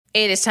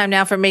It is time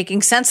now for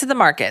Making Sense of the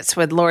Markets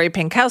with Lori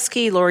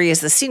Pinkowski. Lori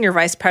is the Senior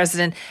Vice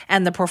President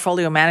and the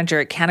Portfolio Manager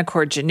at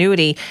Canaccord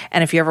Genuity.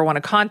 And if you ever want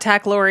to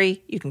contact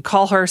Lori, you can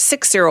call her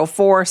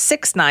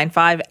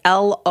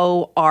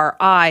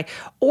 604-695-LORI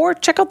or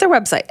check out their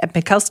website at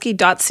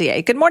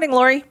pinkowski.ca. Good morning,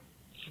 Lori.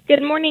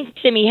 Good morning,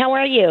 Simi. How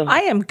are you? I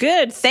am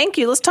good. Thank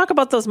you. Let's talk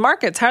about those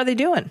markets. How are they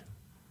doing?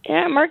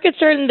 Yeah, markets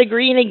are in the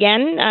green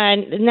again.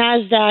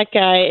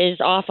 NASDAQ is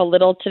off a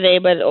little today,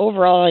 but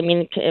overall, I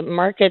mean,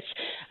 markets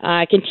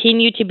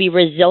continue to be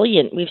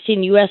resilient. We've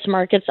seen U.S.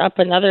 markets up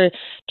another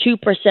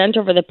 2%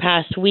 over the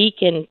past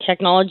week, and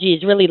technology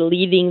is really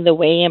leading the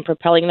way and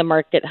propelling the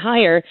market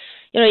higher.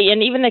 You know,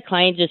 and even the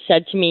client just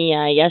said to me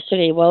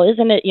yesterday, well,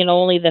 isn't it,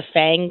 only the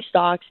FANG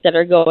stocks that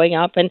are going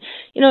up? And,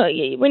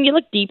 when you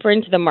look deeper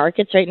into the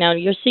markets right now,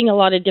 you're seeing a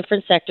lot of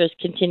different sectors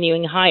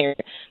continuing higher.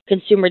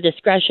 Consumer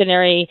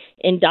discretionary,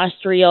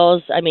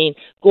 industrials. I mean,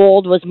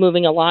 gold was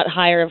moving a lot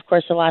higher. Of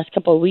course, the last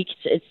couple of weeks,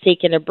 it's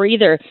taken a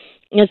breather.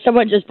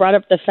 Someone just brought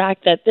up the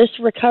fact that this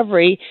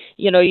recovery,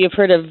 you've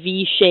heard of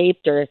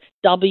V-shaped or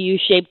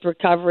W-shaped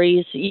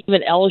recoveries,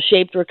 even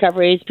L-shaped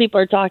recoveries.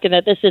 People are talking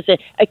that this is a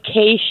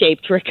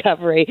K-shaped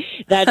recovery,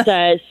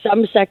 that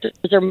some sectors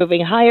are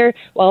moving higher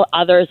while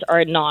others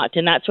are not.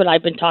 And that's what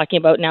I've been talking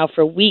about now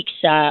for weeks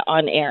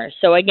on air.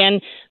 So again,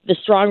 the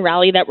strong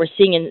rally that we're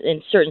seeing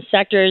in certain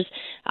sectors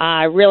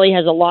really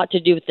has a lot to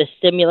do with the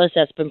stimulus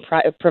that's been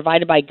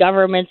provided by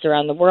governments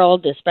around the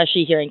world,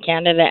 especially here in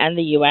Canada and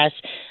the U.S.,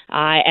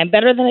 and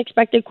better than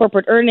expected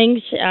corporate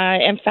earnings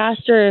and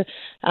faster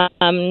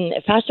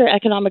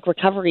economic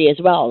recovery as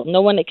well.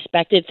 No one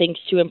expected things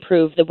to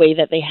improve the way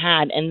that they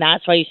had, and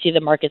that's why you see the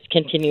markets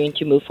continuing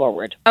to move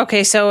forward.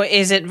 Okay, so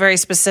is it very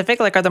specific?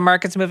 Like, are the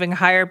markets moving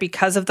higher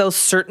because of those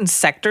certain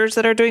sectors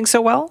that are doing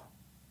so well?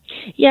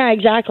 Yeah,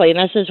 exactly. And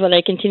this is what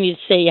I continue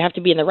to say. You have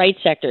to be in the right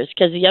sectors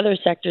because the other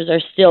sectors are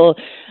still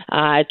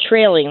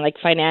trailing, like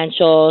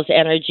financials,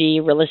 energy,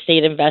 real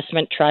estate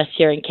investment trusts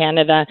here in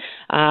Canada.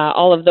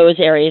 All of those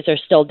areas are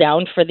still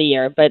down for the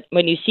year. But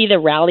when you see the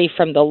rally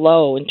from the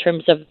low in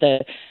terms of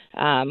the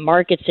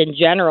markets in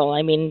general,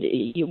 I mean,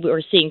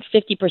 we're seeing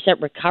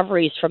 50%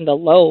 recoveries from the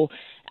low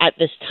at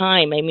this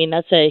time. I mean,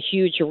 that's a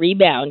huge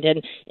rebound.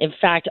 And in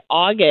fact,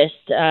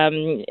 August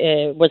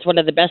was one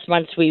of the best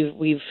months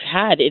we've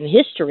had in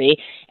history.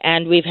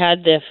 And we've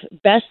had the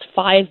best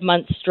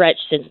 5-month stretch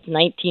since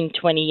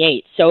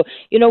 1928. So,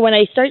 when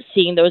I start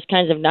seeing those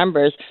kinds of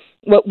numbers,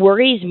 what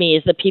worries me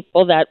is the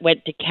people that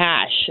went to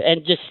cash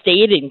and just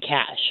stayed in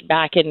cash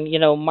back in,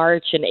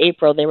 March and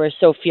April. They were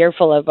so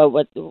fearful about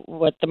what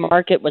the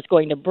market was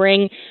going to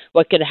bring,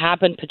 what could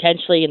happen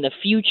potentially in the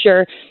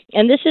future.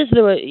 And this is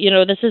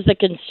the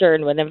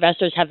concern when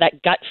investors have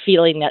that gut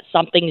feeling that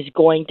something's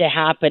going to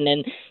happen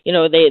and,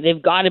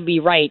 they've got to be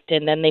right.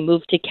 And then they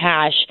move to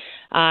cash.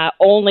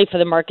 Only for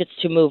the markets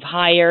to move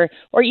higher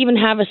or even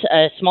have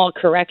a small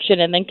correction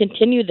and then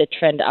continue the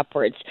trend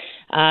upwards.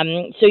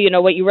 So,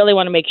 what you really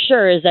want to make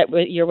sure is that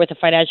you're with a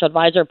financial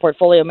advisor or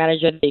portfolio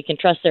manager that you can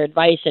trust their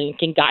advice and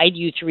can guide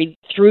you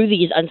through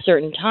these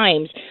uncertain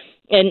times.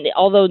 And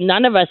although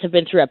none of us have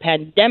been through a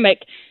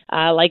pandemic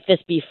like this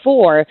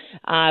before,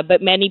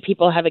 but many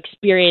people have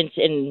experience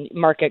in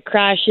market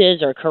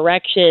crashes or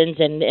corrections,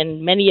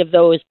 and many of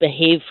those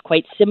behave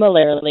quite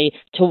similarly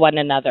to one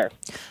another.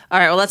 All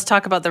right, well, let's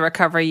talk about the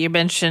recovery. You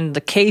mentioned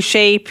the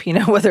K-shape,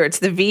 whether it's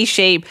the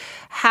V-shape.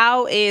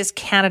 How is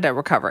Canada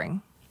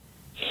recovering?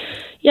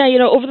 Yeah,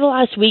 over the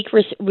last week,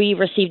 we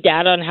received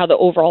data on how the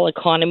overall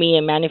economy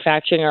and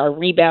manufacturing are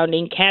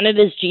rebounding.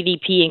 Canada's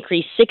GDP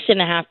increased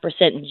 6.5%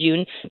 in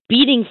June,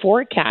 beating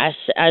forecasts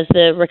as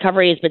the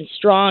recovery has been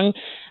strong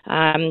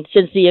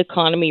since the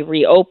economy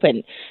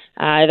reopened.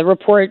 The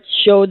report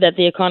showed that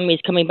the economy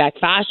is coming back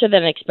faster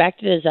than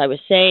expected, as I was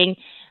saying.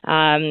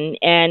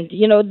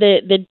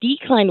 The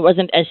decline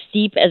wasn't as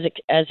steep as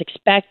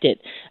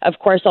expected. Of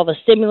course, all the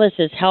stimulus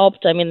has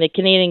helped. I mean, the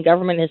Canadian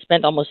government has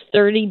spent almost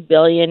 $30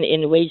 billion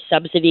in wage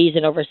subsidies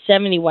and over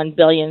 $71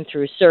 billion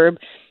through CERB.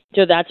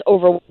 So that's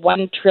over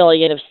 $1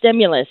 trillion of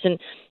stimulus. And,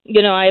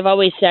 I've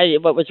always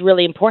said what was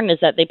really important is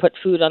that they put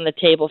food on the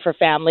table for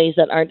families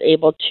that aren't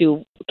able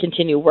to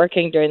continue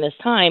working during this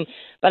time.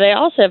 But I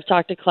also have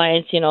talked to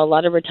clients, a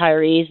lot of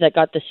retirees that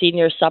got the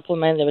senior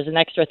supplement. There was an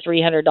extra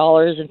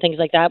 $300 and things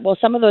like that. Well,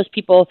 some of those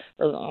people,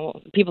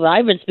 or people that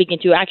I've been speaking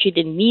to, actually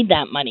didn't need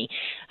that money.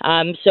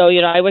 So,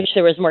 I wish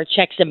there was more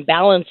checks and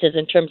balances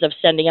in terms of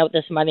sending out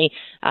this money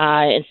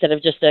instead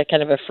of just a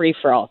kind of a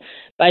free-for-all.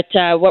 But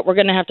what we're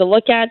going to have to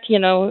look at,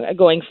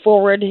 going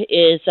forward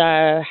is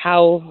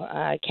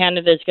how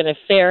Canada is going to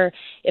fare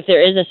if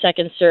there is a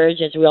second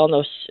surge. As we all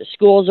know,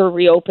 schools are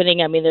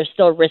reopening. I mean, there's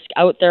still risk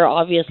out there,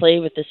 obviously,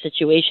 with the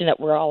situation that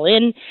we're all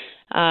in.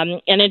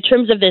 And in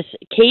terms of this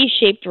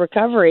K-shaped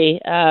recovery,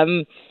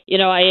 I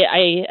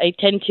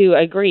tend to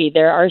agree.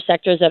 There are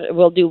sectors that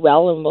will do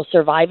well and will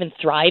survive and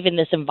thrive in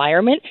this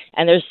environment,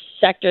 and there's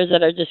sectors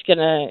that are just going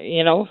to,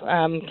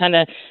 kind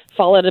of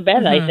fall out of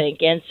bed, I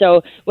think. And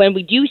so when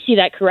we do see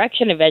that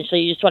correction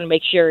eventually, you just want to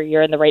make sure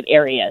you're in the right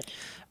areas.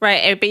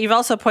 Right. But you've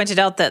also pointed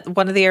out that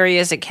one of the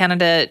areas that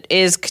Canada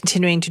is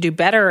continuing to do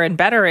better and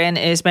better in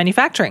is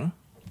manufacturing.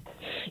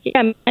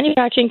 Yeah,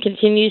 manufacturing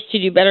continues to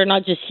do better,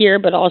 not just here,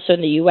 but also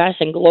in the U.S.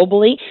 and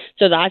globally.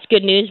 So that's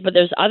good news. But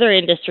there's other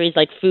industries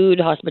like food,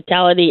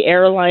 hospitality,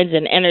 airlines,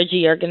 and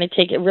energy are going to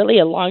take really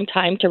a long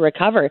time to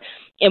recover.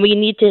 And we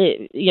need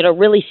to,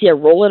 really see a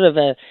rollout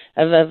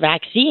of a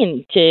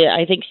vaccine to,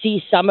 I think,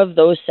 see some of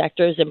those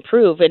sectors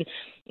improve. And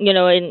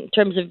in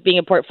terms of being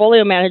a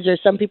portfolio manager,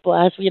 some people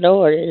ask,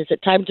 or is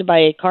it time to buy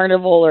a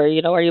Carnival, or,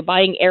 are you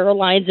buying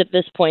airlines at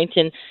this point?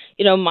 And,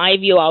 my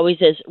view always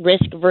is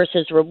risk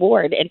versus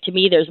reward. And to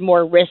me, there's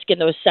more risk in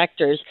those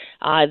sectors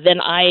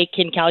than I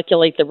can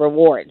calculate the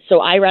reward.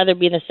 So I rather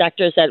be in the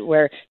sectors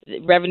where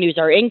revenues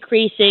are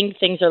increasing,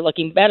 things are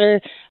looking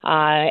better,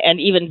 and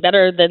even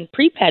better than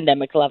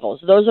pre-pandemic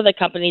levels. Those are the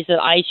companies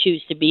that I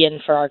choose to be in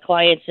for our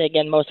clients.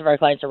 Again, most of our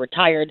clients are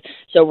retired,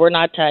 so we're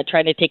not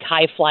trying to take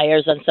high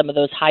flyers on some of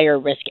those higher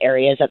risk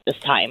areas at this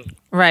time.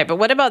 Right. But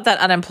what about that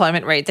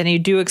unemployment rate? Then you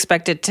do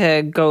expect it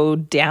to go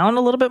down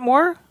a little bit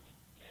more?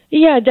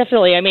 Yeah,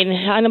 definitely. I mean,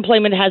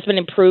 unemployment has been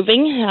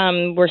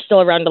improving. We're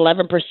still around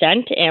 11%,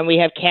 and we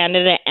have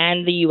Canada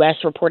and the U.S.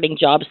 reporting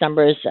jobs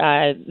numbers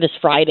this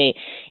Friday.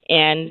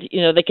 And,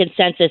 the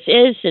consensus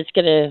is it's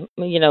going to,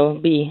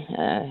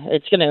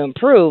 it's going to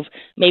improve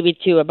maybe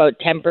to about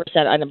 10%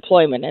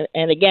 unemployment.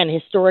 And again,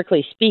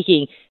 historically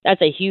speaking,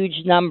 that's a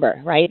huge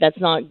number, right? That's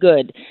not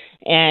good.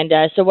 And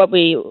so what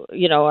we,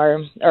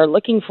 are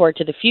looking for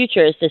to the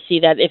future is to see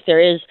that if there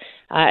is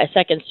a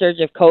second surge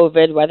of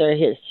COVID, whether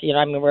it's,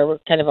 we're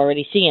kind of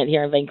already seeing it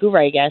here in Vancouver,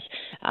 I guess,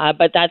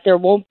 but that there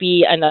won't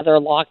be another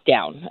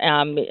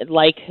lockdown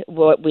like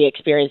what we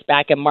experienced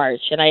back in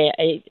March. And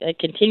I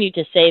continue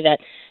to say that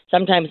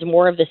sometimes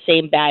more of the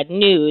same bad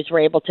news, we're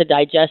able to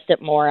digest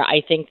it more.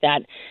 I think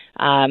that,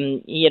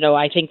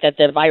 I think that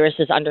the virus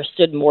is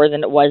understood more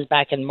than it was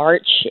back in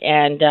March,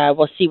 and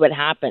we'll see what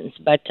happens.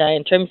 But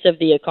in terms of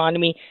the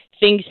economy,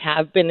 things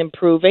have been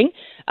improving,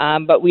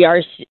 but we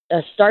are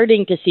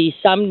starting to see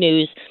some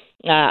news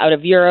out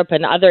of Europe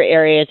and other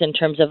areas in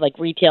terms of like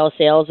retail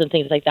sales and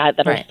things like that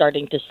are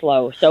starting to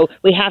slow. So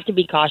we have to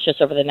be cautious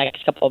over the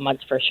next couple of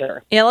months for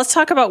sure. Yeah, let's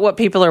talk about what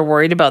people are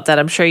worried about that.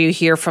 I'm sure you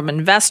hear from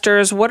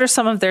investors. What are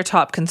some of their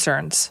top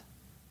concerns?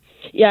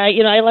 Yeah,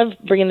 I love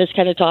bringing this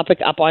kind of topic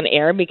up on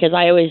air because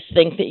I always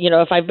think that,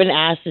 if I've been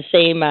asked the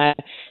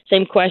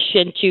same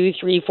question 2,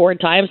 3, 4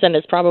 times, then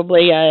it's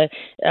probably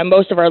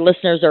most of our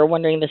listeners are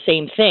wondering the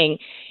same thing.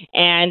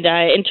 And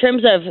in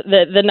terms of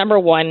the number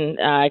one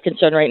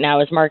concern right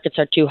now is markets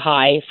are too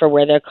high for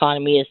where the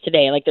economy is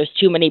today. Like there's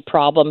too many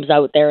problems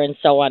out there and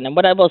so on. And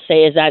what I will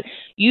say is that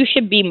you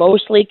should be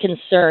mostly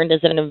concerned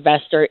as an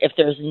investor if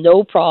there's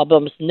no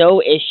problems,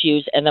 no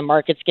issues, and the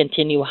markets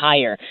continue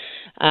higher.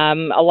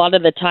 A lot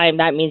of the time,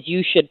 that means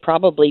you should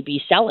probably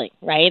be selling,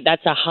 right?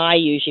 That's a high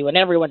usually when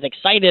everyone's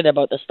excited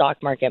about the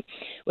stock market.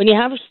 When you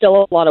have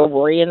still a lot of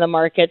worry in the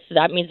markets,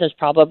 that means there's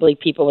probably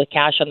people with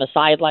cash on the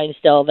sidelines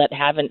still that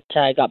haven't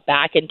got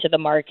back into the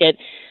market.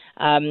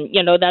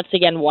 That's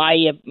again why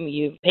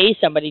you pay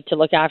somebody to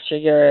look after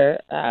your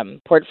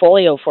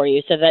portfolio for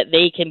you so that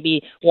they can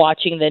be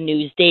watching the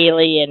news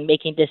daily and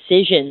making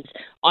decisions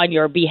on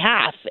your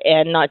behalf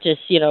and not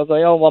just,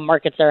 going, oh, well,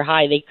 markets are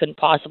high, they couldn't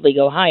possibly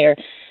go higher.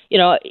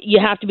 You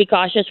have to be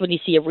cautious when you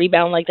see a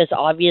rebound like this.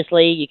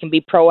 Obviously, you can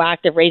be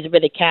proactive, raise a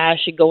bit of cash,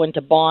 and go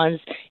into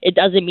bonds. It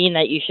doesn't mean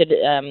that you should,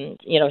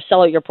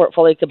 sell out your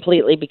portfolio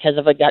completely because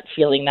of a gut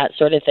feeling, that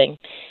sort of thing.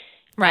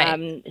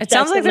 Right. It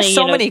sounds like there's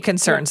so many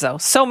concerns, though.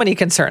 So many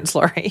concerns,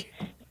 Lori.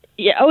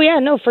 Yeah. Oh, yeah.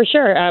 No, for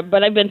sure.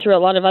 But I've been through a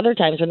lot of other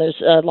times when there's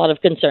a lot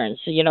of concerns.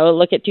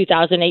 Look at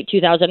 2008,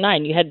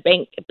 2009. You had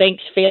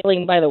banks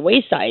failing by the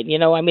wayside.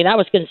 That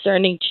was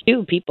concerning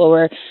too. People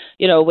were,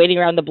 waiting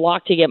around the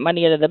block to get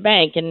money out of the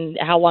bank. And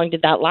how long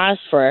did that last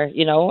for?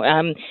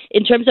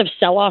 In terms of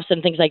sell-offs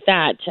and things like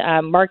that,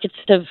 markets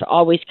have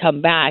always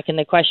come back. And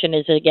the question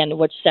is, again,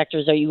 which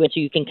sectors are you in so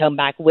you can come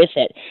back with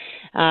it?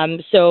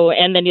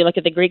 And then you look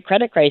at the Great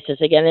Credit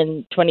Crisis again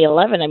in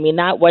 2011.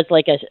 That was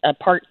like a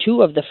part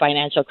 2 of the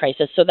financial crisis.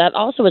 So that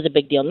also was a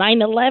big deal.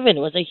 9/11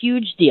 was a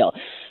huge deal.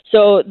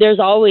 So there's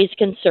always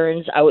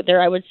concerns out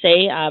there, I would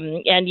say.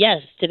 And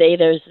yes, today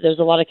there's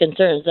a lot of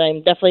concerns. I'm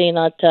definitely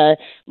not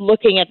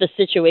looking at the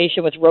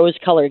situation with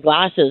rose-colored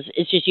glasses.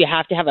 It's just you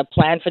have to have a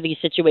plan for these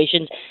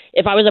situations.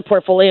 If I was a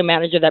portfolio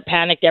manager that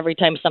panicked every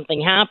time something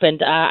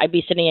happened, I'd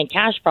be sitting in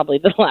cash probably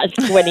the last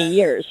 20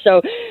 years.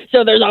 So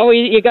there's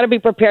always, you got to be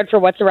prepared for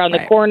what's around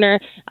the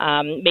corner.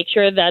 Make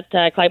sure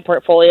that client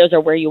portfolios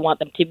are where you want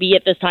them to be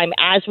at this time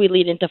as we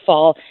lead into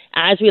fall,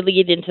 as we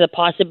lead into the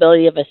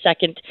possibility of a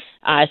second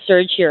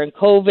surge here in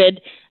COVID.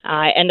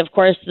 And of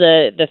course,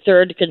 the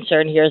third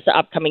concern here is the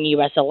upcoming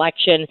U.S.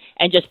 election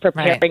and just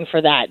preparing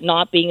for that,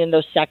 not being in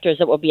those sectors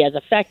that will be as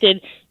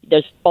affected,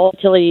 There's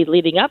volatility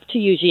leading up to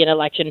usually an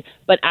election,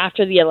 but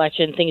after the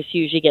election, things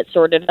usually get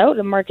sorted out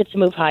and markets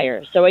move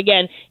higher. So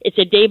again, it's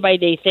a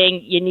day-by-day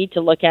thing. You need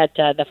to look at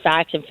the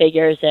facts and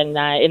figures and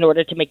in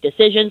order to make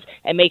decisions,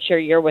 and make sure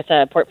you're with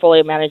a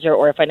portfolio manager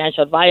or a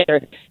financial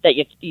advisor that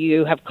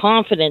you have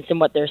confidence in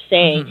what they're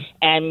saying,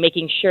 and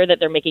making sure that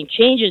they're making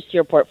changes to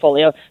your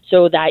portfolio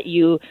so that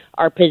you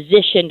are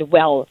positioned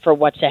well for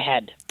what's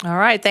ahead. All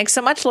right. Thanks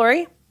so much,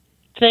 Lori.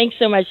 Thanks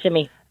so much,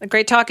 Simi.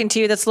 Great talking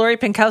to you. That's Lori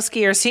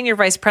Pinkowski, our Senior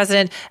Vice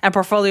President and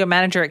Portfolio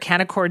Manager at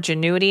Canaccord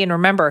Genuity. And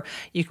remember,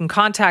 you can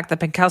contact the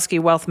Pinkowski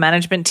Wealth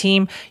Management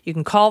team. You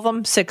can call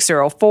them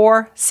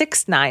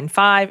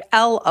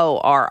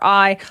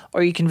 604-695-LORI,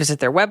 or you can visit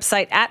their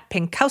website at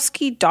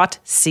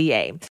pinkowski.ca.